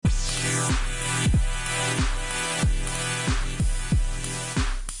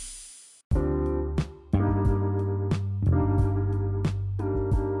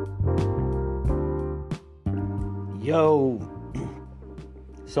Yo,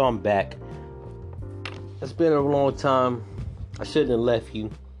 so I'm back. It's been a long time. I shouldn't have left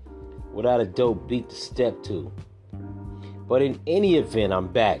you without a dope beat to step to. But in any event, I'm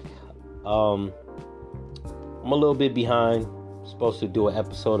back. I'm a little bit behind. I'm supposed to do an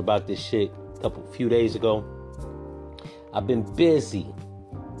episode about this shit a few days ago. I've been busy.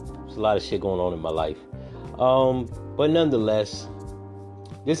 There's a lot of shit going on in my life. But nonetheless,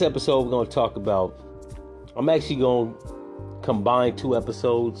 this episode we're going to talk about, I'm actually going to combine two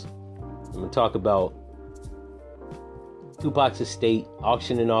episodes. I'm going to talk about 2pac's estate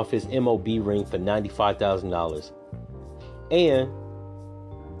auctioning off his MOB ring for $95,000. And,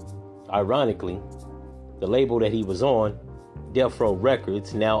 ironically, the label that he was on, Deathrow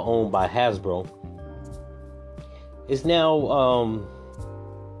Records, now owned by Hasbro, is now,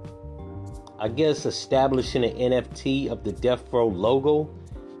 I guess, establishing an NFT of the Deathrow logo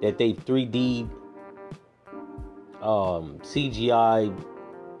that they 3D CGI,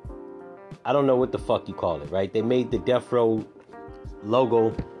 I don't know what the fuck you call it, right? They made the Deathrow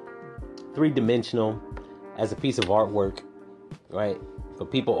logo three-dimensional as a piece of artwork, right? For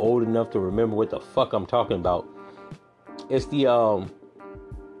people old enough to remember what the fuck I'm talking about, it's a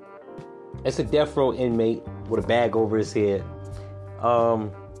Deathrow inmate with a bag over his head,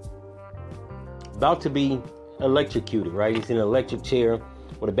 about to be electrocuted, right? He's in an electric chair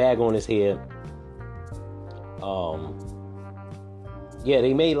with a bag on his head.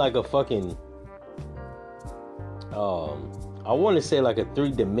 They made like a fucking, I want to say like a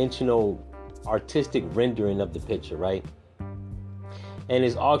three-dimensional artistic rendering of the picture, right? And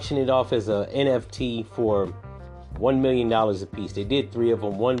it's auctioned off as a NFT for $1 million a piece. They did three of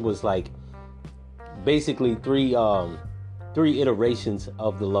them. One was like basically three iterations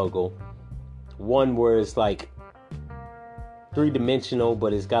of the logo. One where it's like three-dimensional,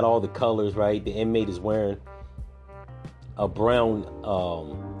 but it's got all the colors, right? The inmate is wearing a brown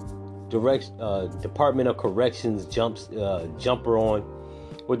Department of Corrections jumper on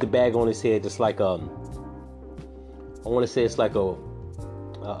with the bag on his head, just like I want to say it's like a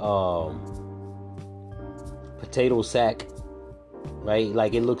potato sack, right?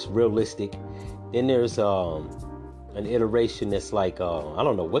 Like it looks realistic. Then there's an iteration that's like I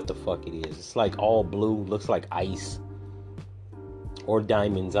don't know what the fuck it is. It's like all blue, looks like ice or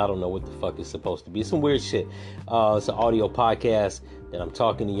diamonds. I don't know what the fuck it's supposed to be. It's some weird shit. It's an audio podcast that I'm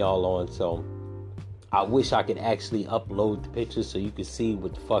talking to y'all on, so I wish I could actually upload the pictures so you could see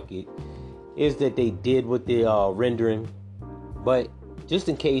what the fuck it is that they did with the rendering. But just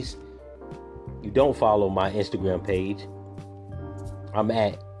in case you don't follow my Instagram page, I'm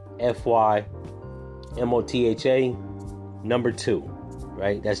at FYMOTHA number 2,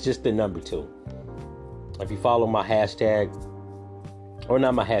 right? That's just the number 2. If you follow my hashtag, or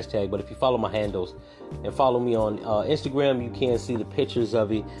not my hashtag, but if you follow my handles and follow me on Instagram, you can see the pictures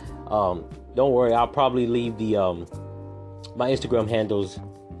of it. Don't worry, I'll probably leave the my Instagram handles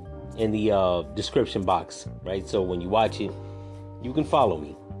in the description box, right? So when you watch it, you can follow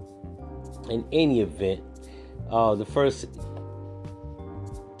me. In any event, the first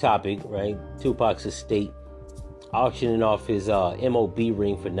topic, right? 2pac's estate auctioning off his MOB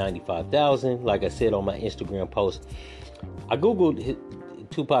ring for $95,000. Like I said on my Instagram post, I googled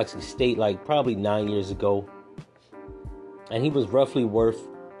 2pac's estate like probably 9 years ago, and he was roughly worth,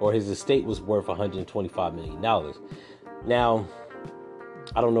 or his estate was worth $125 million. Now,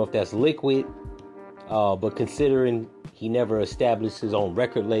 I don't know if that's liquid, but considering he never established his own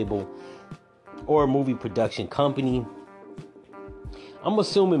record label or a movie production company, I'm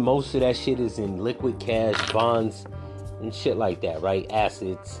assuming most of that shit is in liquid cash, bonds, and shit like that, right?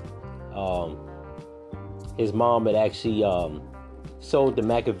 Assets. His mom had actually sold the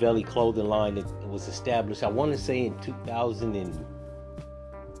Machiavelli clothing line that was established, I want to say, in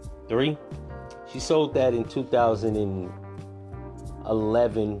 2003. She sold that in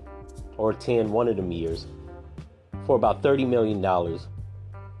 2011 or 10, one of them years, for about $30 million.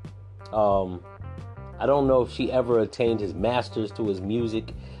 I don't know if she ever attained his masters to his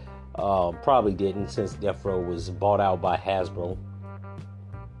music. Probably didn't, since Deathrow was bought out by Hasbro.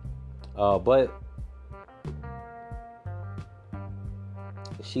 But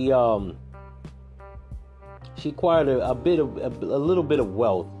she acquired a little bit of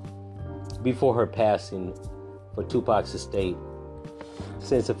wealth before her passing for 2pac's estate.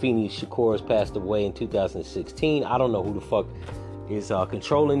 Since Afeni Shakur has passed away in 2016, I don't know who the fuck is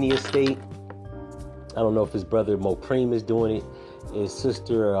controlling the estate. I don't know if his brother Mopreme is doing it. His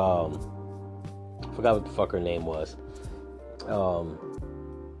sister, I forgot what the fuck her name was.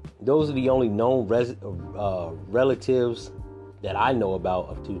 Those are the only known relatives that I know about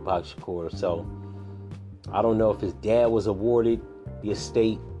of 2pac Shakur. So I don't know if his dad was awarded the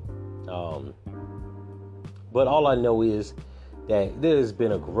estate. But all I know is that there's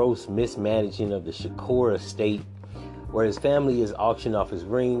been a gross mismanaging of the Shakur estate, where his family is auctioning off his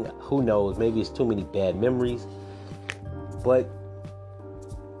ring. Who knows? Maybe it's too many bad memories. But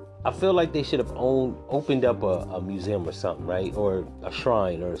I feel like they should have opened up a museum or something, right? Or a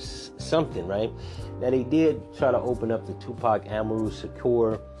shrine or something, right? Now, they did try to open up the Tupac Amaru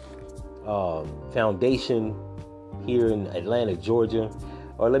Shakur Foundation here in Atlanta, Georgia.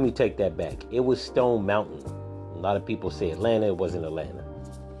 Or let me take that back. It was Stone Mountain. A lot of people say Atlanta. It wasn't Atlanta.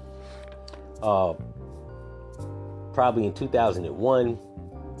 Probably in 2001,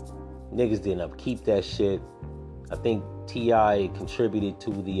 niggas didn't upkeep that shit. I think T.I. contributed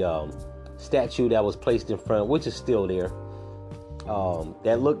to the statue that was placed in front, which is still there.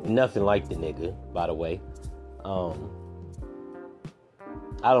 That looked nothing like the nigga, by the way.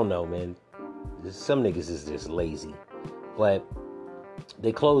 I don't know, man. Some niggas is just lazy. But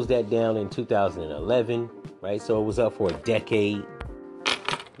they closed that down in 2011, right? So it was up for a decade,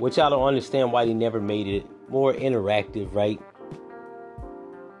 which I don't understand why they never made it more interactive, right?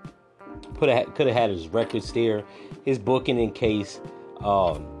 Could have had his records there, his booking in case.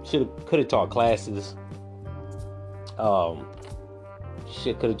 Could have taught classes.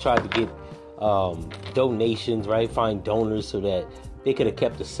 Could have tried to get donations, right? Find donors so that they could have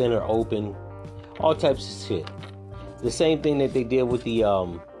kept the center open. All types of shit. The same thing that they did with the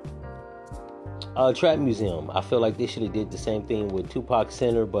Trap Museum. I feel like they should have did the same thing with Tupac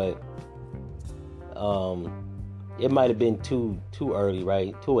Center, but it might have been too early,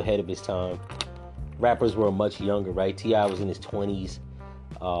 right? Too ahead of his time. Rappers were much younger, right? T.I. was in his 20s.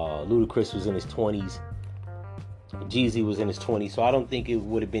 Ludacris was in his 20s. Jeezy was in his 20s. So I don't think it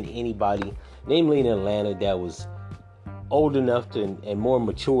would have been anybody, namely in Atlanta, that was old enough to and more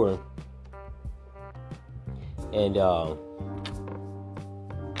mature and you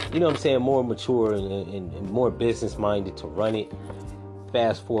know what I'm saying, more mature and more business minded to run it.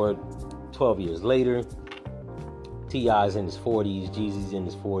 Fast forward 12 years later, T.I.'s in his 40s, Jeezy's in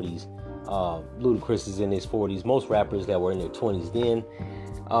his 40s, Ludacris is in his 40s. Most rappers that were in their 20s then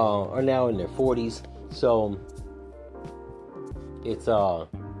are now in their 40s. So it's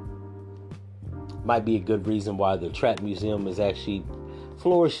might be a good reason why the Trap Museum is actually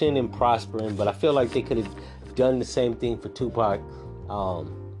flourishing and prospering. But I feel like they could have done the same thing for Tupac.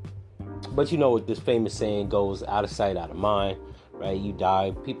 But you know what this famous saying goes, out of sight, out of mind, right? You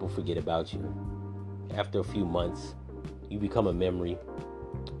die, people forget about you. After a few months, you become a memory.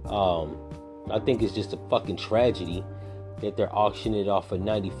 I think it's just a fucking tragedy that they're auctioning it off for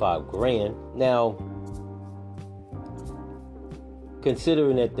 $95,000. Now,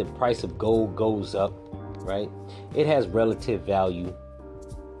 considering that the price of gold goes up, right? It has relative value.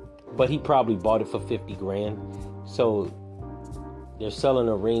 But he probably bought it for $50,000. So they're selling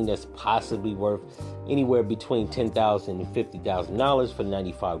a ring that's possibly worth anywhere between $10,000 and $50,000 for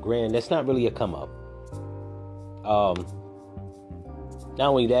 $95,000. That's not really a come up. Not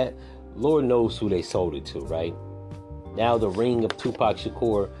only that, Lord knows who they sold it to, right? Now the ring of Tupac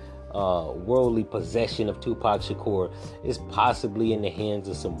Shakur, worldly possession of Tupac Shakur, is possibly in the hands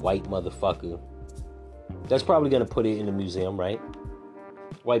of some white motherfucker that's probably going to put it in the museum, right?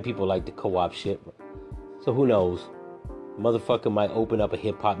 White people like to co-op shit. So who knows? Motherfucker might open up a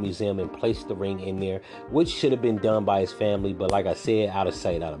hip-hop museum and place the ring in there, which should have been done by his family. But like I said, out of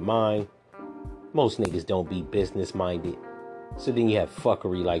sight, out of mind. Most niggas don't be business-minded. So then you have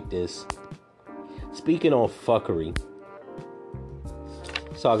fuckery like this. Speaking on fuckery,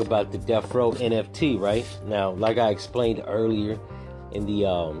 let's talk about the Deathrow NFT, right? Now, like I explained earlier in the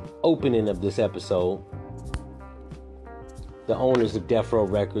opening of this episode, the owners of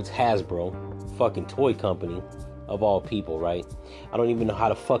Deathrow Records, Hasbro, fucking toy company of all people, right? I don't even know how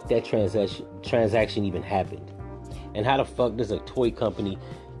the fuck that transaction even happened. And how the fuck does a toy company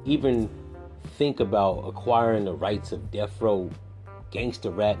even think about acquiring the rights of Deathrow gangster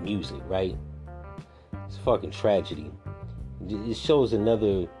rap music, right? It's a fucking tragedy. It shows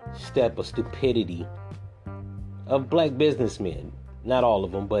another step of stupidity of black businessmen. Not all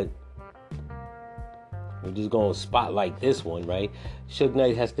of them, but we're just going to spotlight this one, right? Suge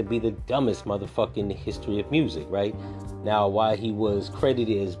Knight has to be the dumbest motherfucker in the history of music, right? Now, while he was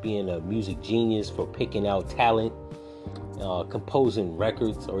credited as being a music genius for picking out talent, composing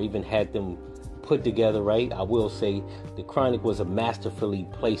records, or even had them put together, right? I will say The Chronic was a masterfully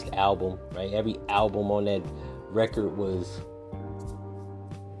placed album, right? Every album on that record was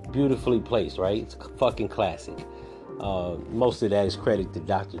beautifully placed, right? It's a fucking classic. Most of that is credit to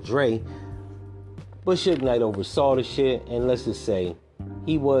Dr. Dre. But Suge Knight oversaw the shit, and let's just say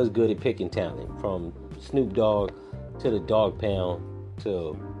he was good at picking talent, from Snoop Dogg to the Dog Pound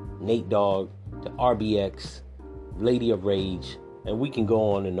to Nate Dogg to RBX, Lady of Rage, and we can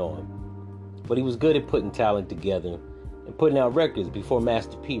go on and on. But he was good at putting talent together and putting out records before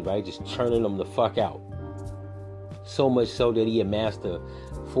Master P, right? Just churning them the fuck out. So much so that he amassed a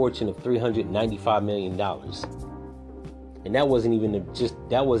fortune of $395 million. And that wasn't even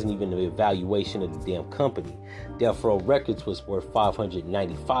the evaluation of the damn company. Deathrow Records was worth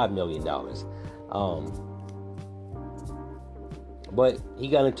 $595 million. But he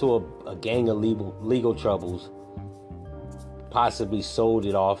got into a gang of legal troubles. Possibly sold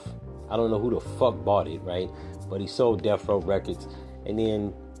it off. I don't know who the fuck bought it, right? But he sold Deathrow Records. And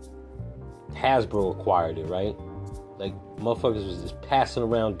then Hasbro acquired it, right? Like, motherfuckers was just passing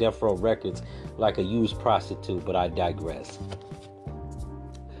around Deathrow Records like a used prostitute, but I digress.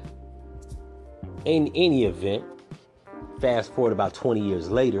 In any event, fast forward about 20 years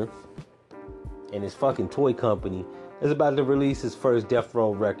later, and his fucking toy company is about to release his first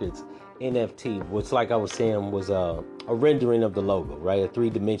Deathrow Records NFT, which, like I was saying, was a rendering of the logo, right? A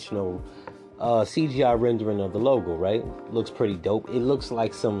three-dimensional CGI rendering of the logo, right? Looks pretty dope. It looks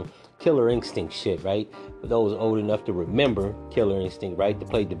like some Killer Instinct shit, right? For those old enough to remember Killer Instinct, right? To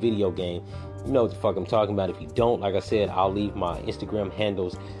play the video game, you know what the fuck I'm talking about. If you don't, like I said, I'll leave my Instagram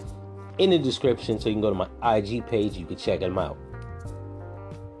handles in the description so you can go to my IG page. You can check them out.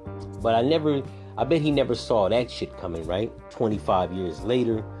 But I bet he never saw that shit coming, right? 25 years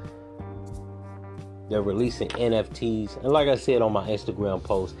later, they're releasing NFTs. And like I said on my Instagram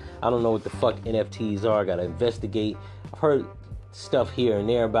post, I don't know what the fuck NFTs are. I gotta investigate. I've heard stuff here and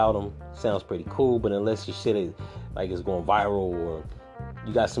there about them. Sounds pretty cool, but unless your shit is like it's going viral or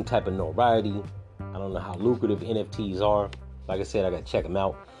you got some type of notoriety, I don't know how lucrative NFTs are. Like I said, I gotta check them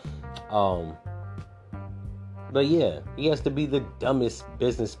out. But yeah, he has to be the dumbest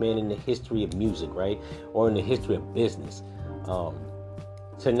businessman in the history of music, right? Or in the history of business.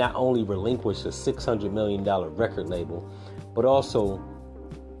 To not only relinquish a $600 million record label, but also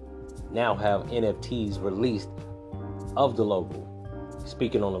now have NFTs released of the logo.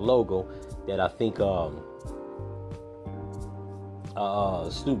 Speaking on the logo, that I think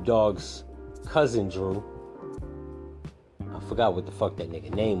Snoop Dogg's cousin drew. I forgot what the fuck that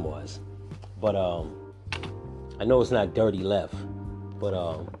nigga name was, but I know it's not Dirty Left, but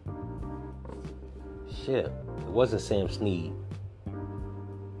shit, it wasn't Sam Snead.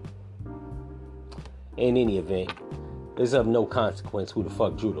 In any event, it's of no consequence who the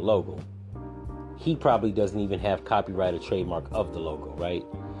fuck drew the logo. He probably doesn't even have copyright or trademark of the logo, right?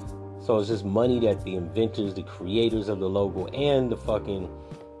 So it's just money that the inventors, the creators of the logo, and the fucking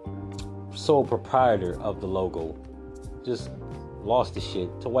sole proprietor of the logo just lost the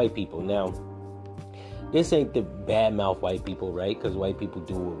shit to white people. Now, this ain't the badmouth white people, right? Because white people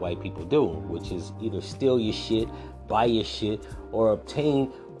do what white people do, which is either steal your shit, buy your shit, or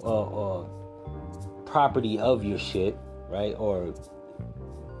obtain property of your shit, right? Or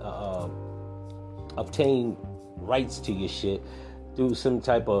obtain rights to your shit through some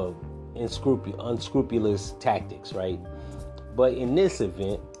type of unscrupulous tactics, right? But in this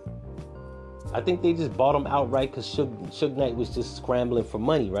event, I think they just bought him outright because Suge Knight was just scrambling for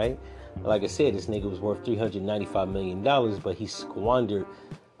money, right? Like I said, this nigga was worth $395 million, but he squandered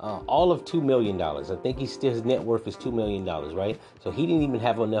all of $2 million. I think his net worth is $2 million, right? So he didn't even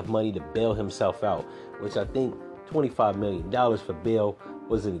have enough money to bail himself out, which I think $25 million for bail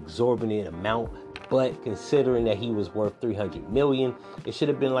was an exorbitant amount. But considering that he was worth $300 million, it should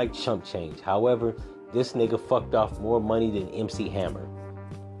have been like chump change. However, this nigga fucked off more money than MC Hammer.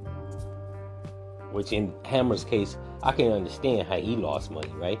 Which in Hammer's case, I can understand how he lost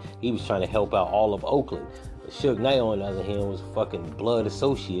money, right? He was trying to help out all of Oakland. But Suge Knight, on the other hand, was a fucking blood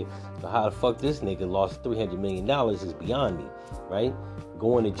associate. So how the fuck this nigga lost $300 million is beyond me, right?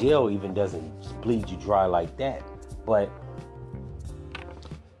 Going to jail even doesn't bleed you dry like that. But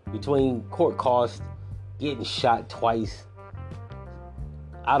between court costs, getting shot twice,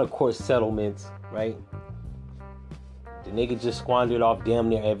 out of court settlements, right? The nigga just squandered off damn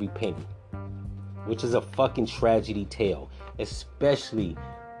near every penny. Which is a fucking tragedy tale, especially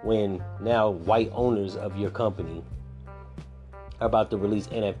when now white owners of your company are about to release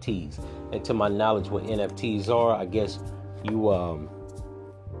NFTs. And to my knowledge, what NFTs are, I guess you,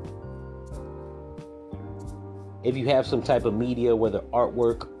 if you have some type of media, whether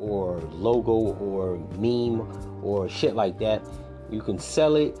artwork or logo or meme or shit like that, you can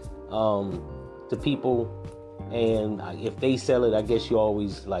sell it to people, and if they sell it, I guess you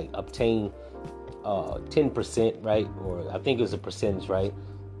always like obtain 10%, right? Or I think it's a percentage, right?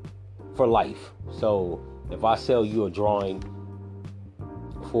 For life. So if I sell you a drawing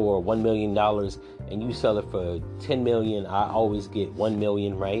for $1 million and you sell it for 10 million, I always get 1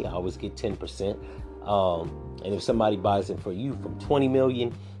 million, right? I always get 10%. And if somebody buys it for you from 20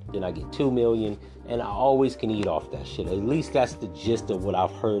 million, then I get 2 million, and I always can eat off that shit. At least that's the gist of what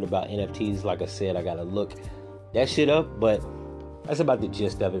I've heard about NFTs. Like I said, I gotta look that shit up, but that's about the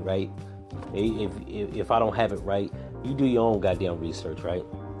gist of it, right? If I don't have it right, you do your own goddamn research, right?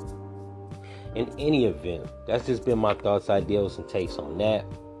 In any event, that's just been my thoughts, ideas, and takes on that.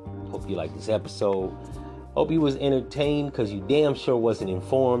 Hope you like this episode. Hope you was entertained, because you damn sure wasn't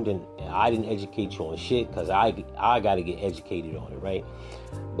informed, and I didn't educate you on shit, because I got to get educated on it, right?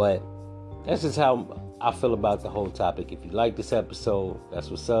 But that's just how I feel about the whole topic. If you like this episode, that's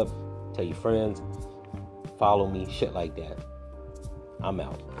what's up. Tell your friends. Follow me. Shit like that. I'm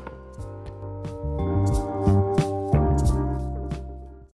out.